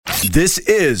This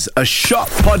is a Shock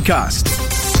Podcast.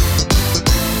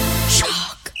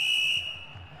 Shock.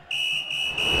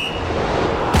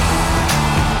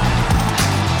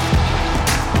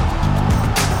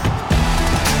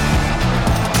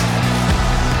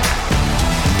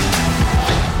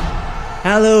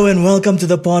 Hello and welcome to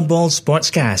the Podball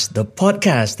Sportscast, the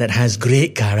podcast that has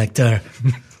great character.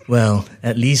 Well,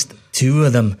 at least two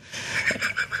of them.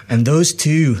 And those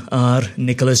two are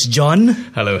Nicholas John.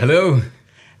 Hello, hello.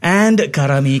 And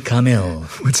Karami Kamil.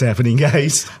 What's happening,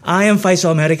 guys? I am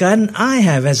Faisal American. I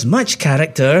have as much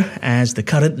character as the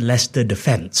current Leicester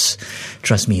defence.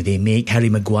 Trust me, they make Harry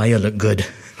Maguire look good.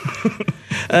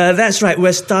 That's right,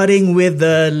 we're starting with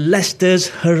Leicester's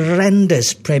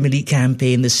horrendous Premier League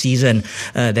campaign this season.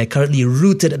 They're currently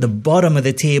rooted at the bottom of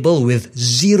the table with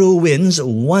 0 wins,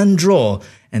 1 draw,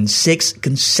 and 6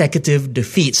 consecutive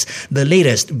defeats, the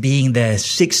latest being their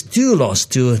 6-2 loss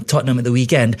to Tottenham at the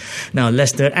weekend. Now,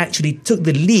 Leicester actually took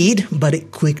the lead, but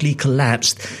it quickly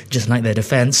collapsed, just like their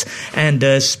defence. And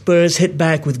Spurs hit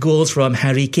back with goals from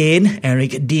Harry Kane,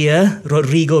 Eric Dier,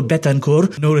 Rodrigo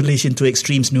Betancourt, no relation to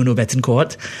Extreme's Nuno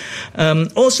Betancourt.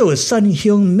 Also, Son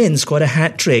Heung-min scored a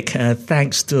hat-trick.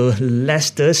 Thanks to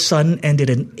Leicester, Son ended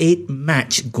an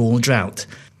 8-match goal drought.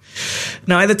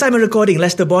 Now, at the time of recording,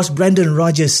 Leicester boss Brendan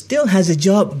Rodgers still has a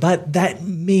job, but that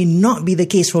may not be the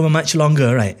case for much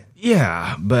longer, right?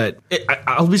 Yeah, but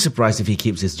I'll be surprised if he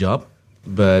keeps his job.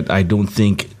 But I don't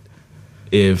think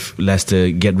if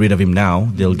Leicester get rid of him now,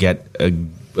 they'll get a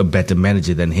better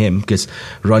manager than him, because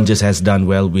Rodgers has done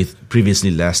well with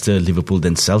previously Leicester, Liverpool,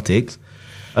 then Celtic.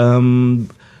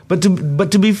 But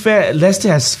to be fair, Leicester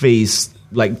has faced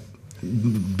like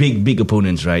big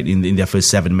opponents, right? In their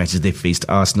first 7 matches, they faced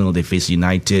Arsenal, they faced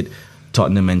United,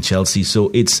 Tottenham, and Chelsea.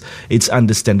 So it's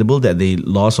understandable that they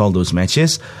lost all those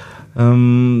matches.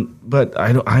 But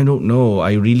I don't know.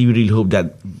 I really hope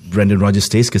that Brendan Rodgers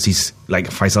stays, because he's, like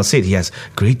Faisal said, he has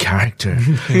great character.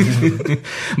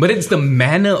 But it's the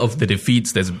manner of the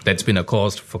defeats that's been a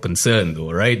cause for concern,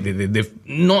 though, right? They've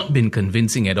not been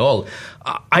convincing at all.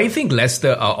 I think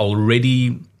Leicester are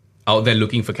already out there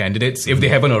looking for candidates, if they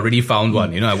haven't already found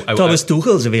one. Thomas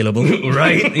Tuchel's available.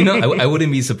 Right. I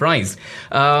wouldn't be surprised.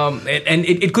 And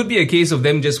it could be a case of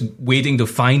them just waiting to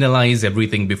finalize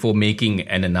everything before making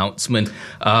an announcement.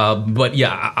 But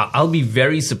yeah, I'll be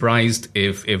very surprised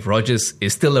if Rodgers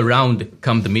is still around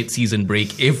come the mid-season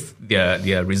break, if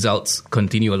their results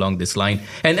continue along this line.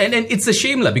 And it's a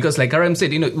shame, because like Karam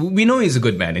said, we know he's a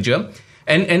good manager.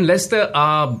 And Leicester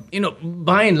are,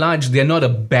 by and large, they're not a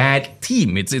bad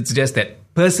team. It's just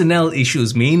that personnel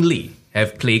issues mainly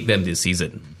have plagued them this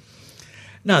season.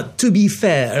 Now, to be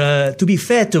fair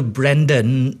to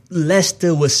Brendan,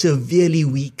 Leicester was severely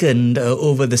weakened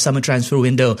over the summer transfer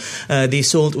window. They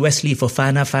sold Wesley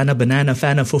Fofana,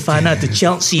 Fofana to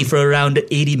Chelsea for around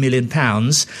 £80 million.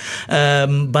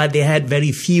 But they had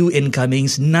very few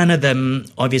incomings. None of them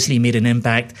obviously made an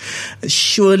impact.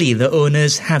 Surely the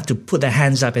owners have to put their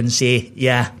hands up and say,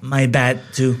 yeah, my bad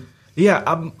too.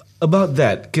 Yeah, about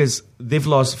that, because they've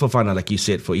lost Fofana, like you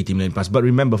said, for £80 million. But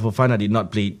remember, Fofana did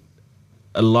not play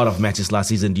a lot of matches last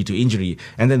season due to injury,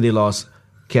 and then they lost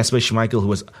Kasper Schmeichel, who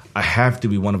was have to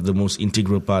be one of the most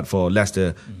integral part for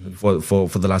Leicester for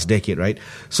the last decade, right?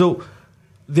 So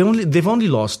they've only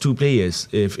lost 2 players,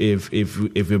 if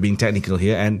we're being technical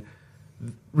here. And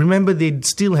remember, they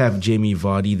still have Jamie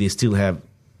Vardy, they still have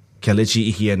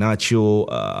Kelechi Iheanacho,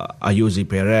 Ayoze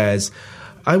Perez.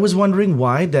 I was wondering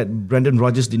why that Brendan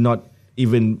Rodgers did not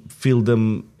even field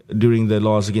them during the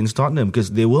loss against Tottenham,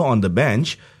 because they were on the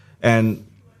bench. And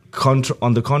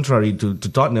on the contrary to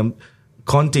Tottenham,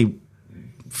 Conte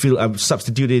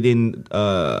substituted in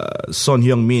Son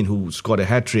Heung-min, who scored a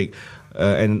hat-trick,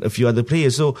 and a few other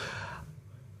players. So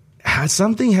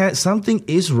something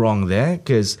is wrong there,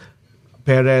 because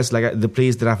Perez, like the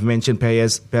players that I've mentioned,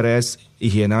 Perez,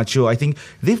 Iheanacho, I think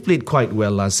they've played quite well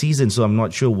last season. So I'm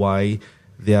not sure why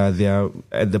they are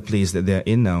at the place that they're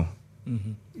in now.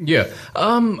 Mm-hmm. Yeah,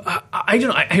 I don't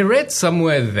know. I read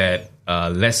somewhere that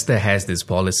Leicester has this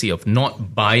policy of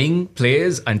not buying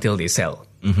players until they sell,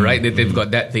 right? They've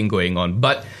got that thing going on.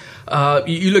 But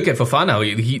you look at Fofana,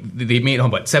 they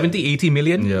made 70, 80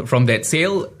 million from that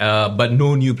sale, but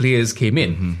no new players came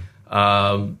in.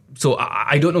 So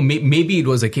I don't know, maybe it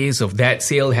was a case of that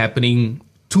sale happening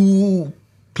too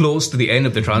close to the end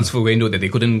of the transfer window that they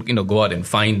couldn't go out and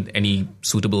find any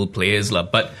suitable players.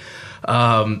 But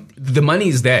the money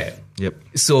is there. Yep.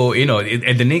 So,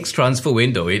 at the next transfer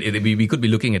window, we could be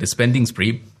looking at a spending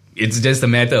spree. It's just a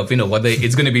matter of, whether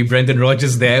it's going to be Brendan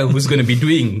Rodgers there who's going to be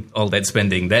doing all that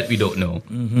spending. That we don't know.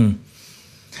 Mm-hmm.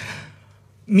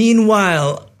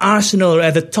 Meanwhile, Arsenal are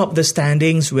at the top of the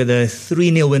standings with a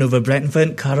 3-0 win over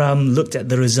Brentford. Karam looked at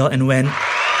the result and went,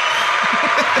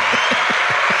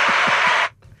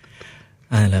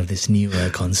 I love this new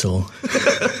console.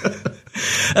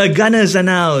 Gunners are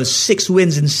now 6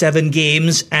 wins in 7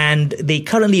 games, and they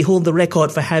currently hold the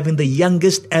record for having the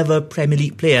youngest ever Premier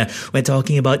League player. We're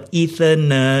talking about Ethan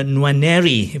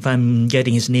Nwaneri, if I'm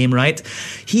getting his name right.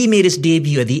 He made his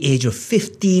debut at the age of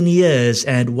 15 years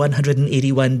and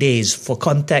 181 days. For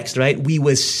context, right, we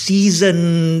were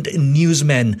seasoned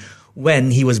newsmen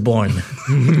when he was born.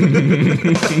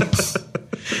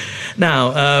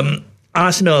 Now,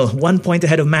 Arsenal, 1 point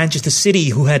ahead of Manchester City,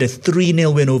 who had a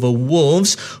 3-0 win over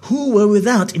Wolves, who were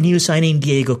without new signing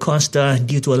Diego Costa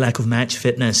due to a lack of match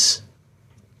fitness.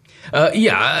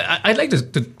 I'd like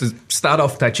to start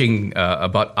off touching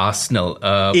about Arsenal.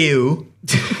 Ew.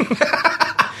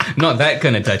 Not that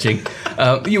kind of touching.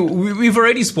 We've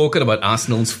already spoken about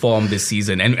Arsenal's form this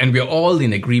season, and we're all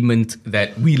in agreement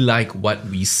that we like what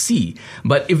we see.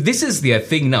 But if this is their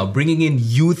thing now, bringing in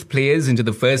youth players into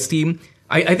the first team,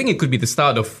 I think it could be the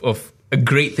start of a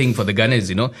great thing for the Gunners,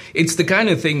 you know. It's the kind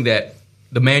of thing that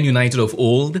the Man United of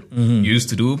old used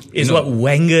to do. It's what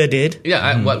Wenger did.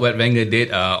 Yeah, what Wenger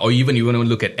did. Or even you want to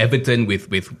look at Everton with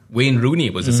Wayne Rooney,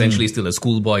 was essentially still a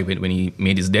schoolboy when he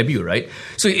made his debut, right?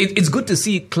 So it's good to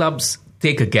see clubs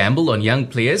take a gamble on young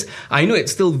players. I know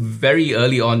it's still very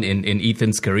early on in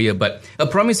Ethan's career, but a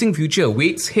promising future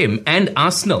awaits him and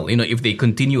Arsenal, you know, if they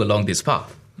continue along this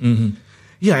path. Mm-hmm.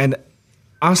 Yeah, and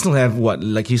Arsenal have,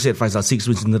 like you said, Faisal, 6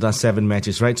 wins in the last 7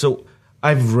 matches, right? So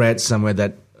I've read somewhere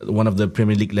that one of the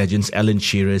Premier League legends, Alan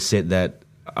Shearer, said that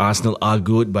Arsenal are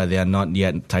good, but they are not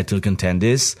yet title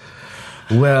contenders.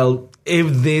 Well, if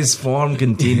this form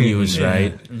continues,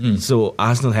 right? Mm-hmm. So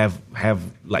Arsenal have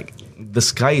like, the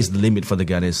sky is the limit for the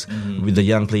Gunners with the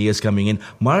young players coming in.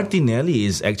 Martinelli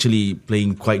is actually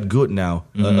playing quite good now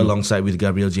alongside with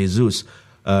Gabriel Jesus.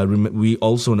 We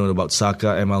also know about Saka,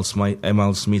 Emile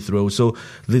Smith-Rowe. So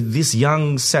these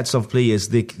young sets of players,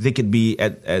 they could be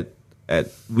at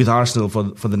with Arsenal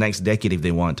for the next decade if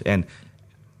they want, and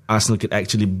Arsenal could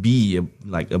actually be a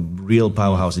real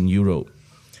powerhouse in Europe.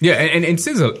 Yeah, and it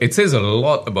says a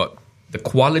lot about the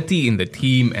quality in the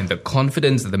team and the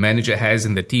confidence that the manager has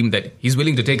in the team, that he's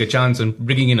willing to take a chance on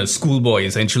bringing in a schoolboy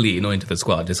essentially, you know, into the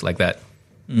squad just like that.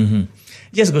 Mm-hmm.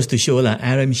 Just goes to show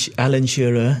Alan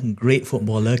Shearer, great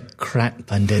footballer, crack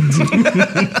pundit.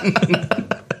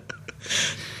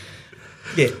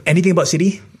 Yeah, anything about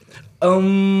City?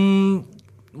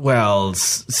 Well,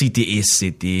 City is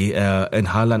City, and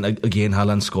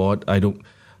Haaland scored. I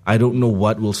don't know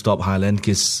what will stop Haaland,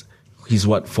 because he's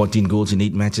 14 goals in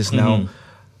 8 matches now.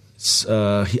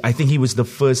 I think he was the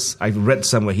first. I read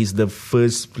somewhere he's the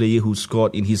first player who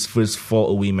scored in his first 4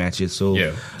 away matches. So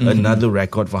another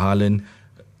record for Haaland.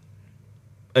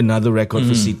 Another record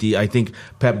for City. I think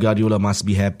Pep Guardiola must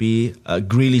be happy.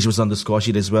 Grealish was on the score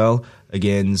sheet as well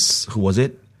against, who was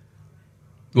it?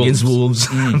 Against Wolves.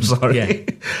 I'm sorry. Yeah.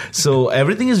 So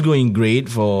everything is going great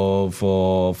for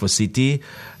City,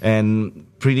 and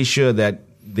pretty sure that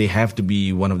they have to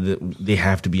be they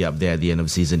have to be up there at the end of the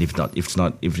season, if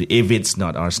it's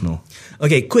not Arsenal.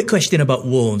 Okay, quick question about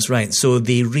Wolves, right? So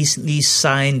they recently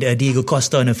signed Diego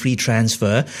Costa on a free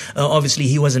transfer. Obviously,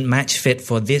 he wasn't match fit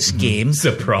for this game.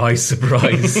 Surprise.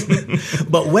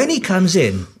 But when he comes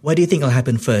in, what do you think will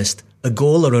happen first? A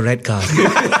goal or a red card?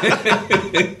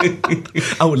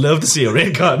 I would love to see a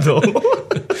red card, though.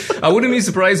 I wouldn't be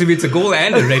surprised if it's a goal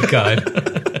and a red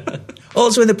card.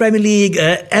 Also in the Premier League,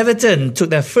 Everton took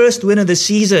their first win of the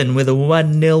season with a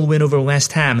 1-0 win over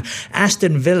West Ham.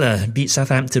 Aston Villa beat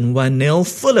Southampton 1-0.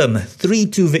 Fulham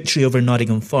 3-2 victory over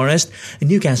Nottingham Forest.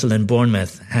 Newcastle and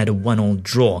Bournemouth had a 1-1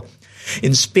 draw.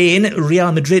 In Spain,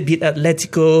 Real Madrid beat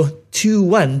Atletico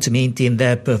 2-1 to maintain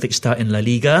their perfect start in La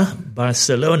Liga.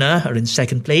 Barcelona are in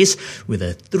second place with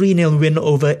a 3-0 win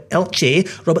over Elche.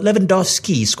 Robert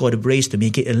Lewandowski scored a brace to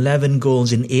make it 11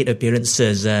 goals in 8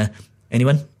 appearances.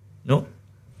 Anyone? No?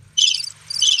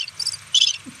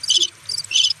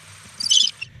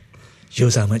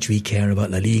 Shows how much we care about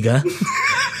La Liga.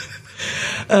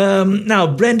 Now,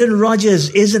 Brendan Rodgers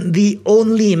isn't the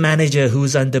only manager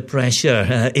who's under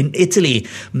pressure. In Italy,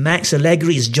 Max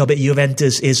Allegri's job at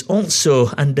Juventus is also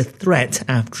under threat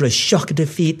after a shock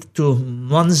defeat to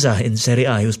Monza in Serie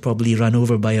A. He was probably run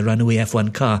over by a runaway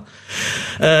F1 car.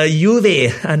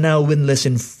 Juve are now winless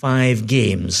in 5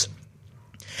 games.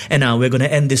 And now we're going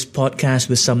to end this podcast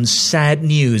with some sad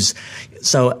news.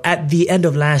 So at the end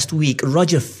of last week,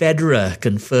 Roger Federer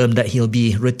confirmed that he'll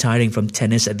be retiring from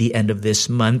tennis at the end of this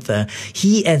month.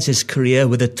 He ends his career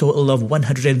with a total of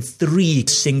 103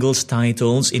 singles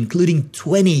titles, including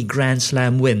 20 Grand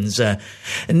Slam wins.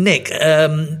 Nick,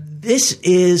 this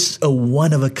is a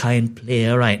one-of-a-kind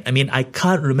player, right? I mean, I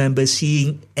can't remember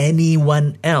seeing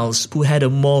anyone else who had a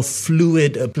more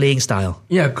fluid playing style.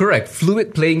 Yeah, correct.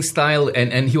 Fluid playing style,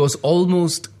 and he was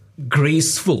almost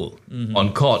graceful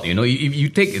on court. You know, you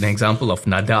take an example of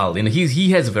Nadal. You know, he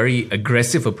has a very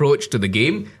aggressive approach to the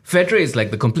game. Federer is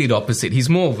like the complete opposite. He's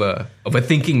more of a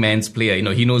thinking man's player. You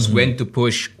know, he knows when to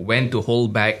push, when to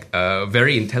hold back.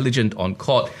 Very intelligent on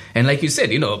court, and like you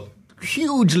said, you know,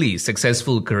 hugely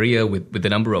successful career with the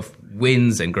number of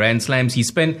wins and Grand Slams. He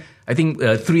spent, I think,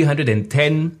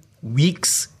 310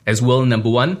 weeks as world number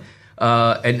one.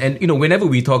 And you know, whenever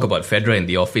we talk about Federer in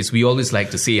the office, we always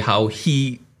like to say how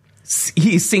he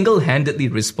is single-handedly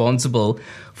responsible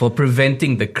for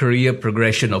preventing the career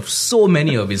progression of so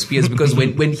many of his peers, because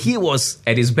when he was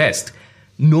at his best,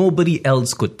 nobody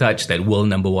else could touch that world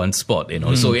number one spot, you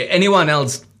know. So anyone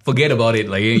else, forget about it.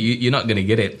 Like, you're not going to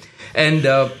get it.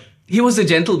 And he was a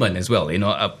gentleman as well, you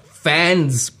know.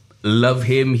 Fans love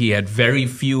him. He had very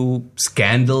few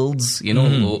scandals, you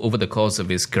know, over the course of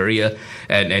his career.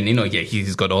 And you know, yeah,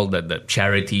 he's got all the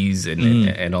charities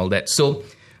and all that. So,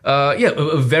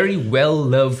 a very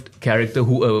well-loved character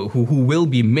who will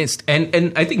be missed.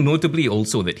 And I think notably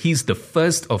also that he's the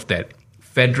first of that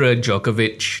Federer,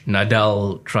 Djokovic,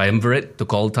 Nadal triumvirate to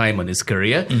call time on his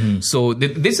career. So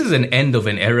this is an end of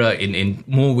an era in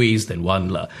more ways than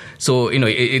one. So, you know,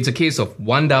 it's a case of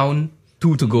one down,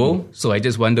 two to go. So I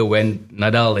just wonder when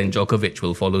Nadal and Djokovic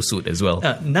will follow suit as well.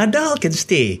 Nadal can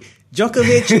stay.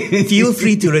 Djokovic, feel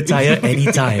free to retire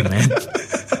anytime, man.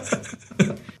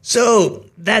 So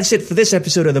that's it for this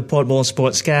episode of the Podball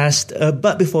Sportscast.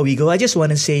 But before we go, I just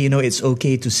want to say, you know, it's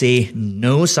okay to say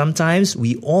no sometimes.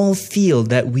 We all feel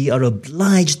that we are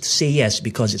obliged to say yes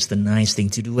because it's the nice thing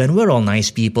to do, and we're all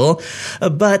nice people.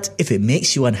 But if it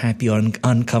makes you unhappy or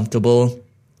uncomfortable,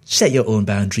 set your own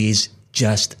boundaries.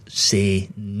 Just say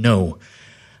no.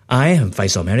 I am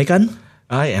Faisal American.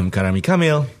 I am Karami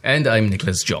Kamil. And I'm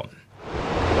Nicholas John.